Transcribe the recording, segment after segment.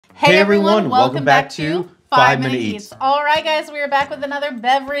Hey everyone, welcome back to 5 Minute Eats. All right, guys, we are back with another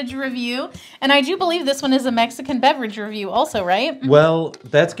beverage review. And I do believe this one is a Mexican beverage review also, right? Well,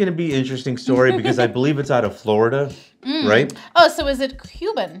 that's going to be an interesting story because I believe it's out of Florida, right? Oh, so is it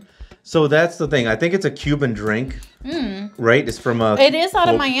Cuban? So that's the thing. I think it's a Cuban drink, right? It's from a... It is out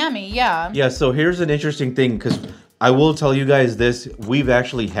of Miami, yeah. Yeah, so here's an interesting thing because I will tell you guys this. We've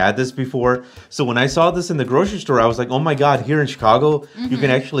actually had this before. So when I saw this in the grocery store, I was like, oh my God, here in Chicago, you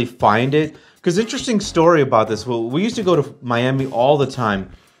can actually find it. Because interesting story about this. Well, we used to go to Miami all the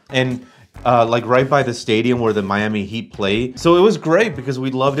time. And like right by the stadium where the Miami Heat play. So it was great because we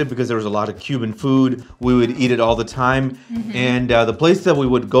loved it because there was a lot of Cuban food. We would eat it all the time. And the place that we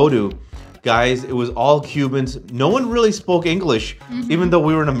would go to, guys, it was all Cubans. No one really spoke English, even though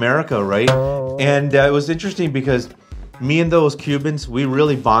we were in America, right? And it was interesting because me and those Cubans, we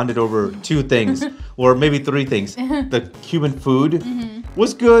really bonded over two things, or maybe three things. The Cuban food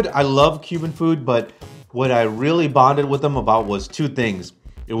was good. I love Cuban food, but what I really bonded with them about was two things.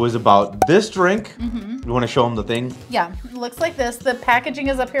 It was about this drink. You want to show them the thing? Yeah, it looks like this. The packaging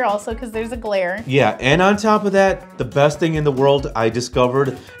is up here also because there's a glare. Yeah, and on top of that, the best thing in the world I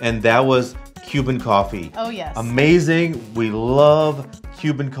discovered, and that was Cuban coffee. Oh, yes. Amazing. We love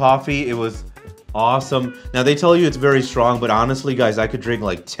Cuban coffee. It was awesome. Now, they tell you it's very strong, but honestly, guys, I could drink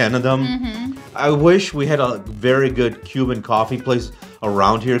like 10 of them. I wish we had a very good Cuban coffee place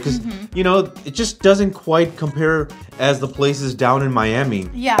around here because, you know, it just doesn't quite compare as the places down in Miami.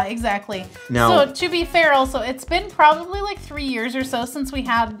 Yeah, exactly. Now, so to be fair also, it's been probably like 3 years or so since we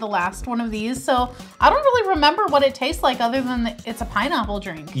had the last one of these. So I don't really remember what it tastes like other than it's a pineapple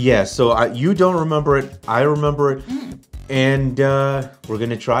drink. Yeah, so you don't remember it. I remember it. And we're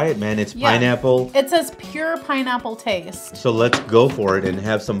going to try it, man. It's pineapple. It says pure pineapple taste. So let's go for it and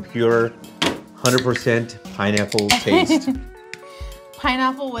have some pure 100% pineapple taste.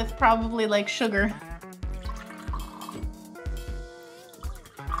 Pineapple with probably like sugar.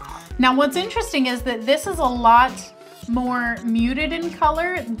 Now what's interesting is that this is a lot more muted in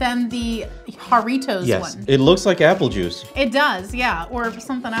color than the Jarritos one. It looks like apple juice. It does, yeah, or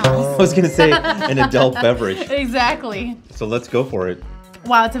something else. I was going to say an adult beverage. Exactly. So let's go for it.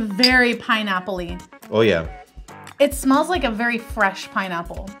 Wow, it's a very pineapple-y. Oh yeah. It smells like a very fresh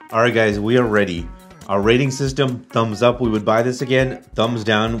pineapple. All right, guys, we are ready. Our rating system, thumbs up, we would buy this again. Thumbs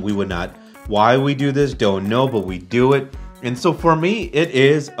down, we would not. Why we do this, don't know, but we do it. And so for me, it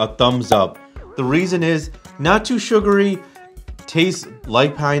is a thumbs up. The reason is not too sugary, tastes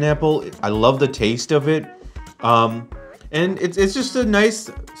like pineapple. I love the taste of it. And it's just a nice,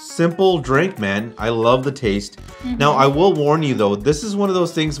 simple drink, man. I love the taste. Now, I will warn you, though, this is one of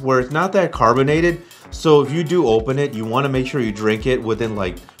those things where it's not that carbonated. So if you do open it, you want to make sure you drink it within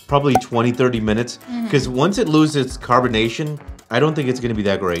like probably 20-30 minutes. Because once it loses its carbonation, I don't think it's going to be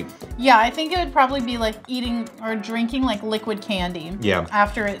that great. Yeah, I think it would probably be like eating or drinking like liquid candy. Yeah.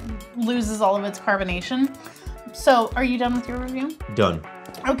 After it loses all of its carbonation. So, are you done with your review? Done.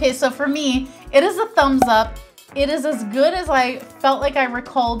 Okay, so for me, it is a thumbs up. It is as good as I felt like I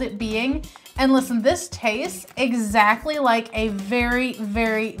recalled it being. And listen, this tastes exactly like a very,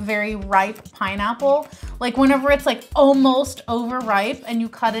 very, very ripe pineapple. Like whenever it's like almost overripe and you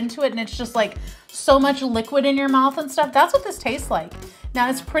cut into it and it's just like so much liquid in your mouth and stuff. That's what this tastes like. Now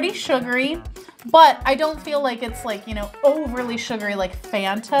it's pretty sugary, but I don't feel like it's like, you know, overly sugary like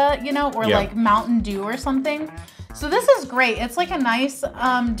Fanta, you know, or like Mountain Dew or something. So this is great. It's like a nice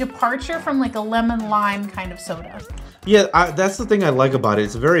departure from like a lemon lime kind of soda. Yeah, that's the thing I like about it.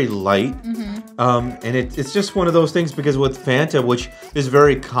 It's very light, and it's just one of those things because with Fanta, which is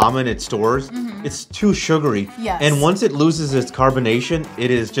very common at stores, it's too sugary. Yes. And once it loses its carbonation, it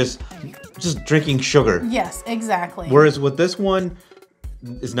is just drinking sugar. Yes, exactly. Whereas with this one,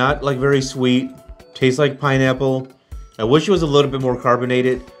 it's not like very sweet, tastes like pineapple. I wish it was a little bit more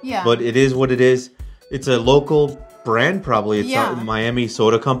carbonated, but it is what it is. It's a local brand probably. It's a Miami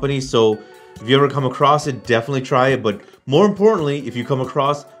soda company, so if you ever come across it, definitely try it. But more importantly, if you come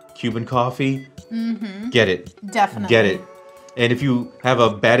across Cuban coffee, get it. Definitely. Get it. And if you have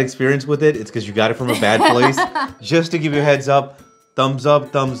a bad experience with it, it's because you got it from a bad place. Just to give you a heads up, thumbs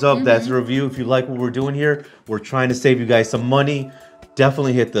up, thumbs up. That's a review. If you like what we're doing here, we're trying to save you guys some money.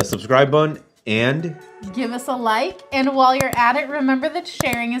 Definitely hit the subscribe button and give us a like. And while you're at it, remember that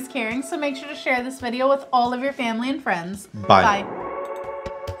sharing is caring. So make sure to share this video with all of your family and friends. Bye.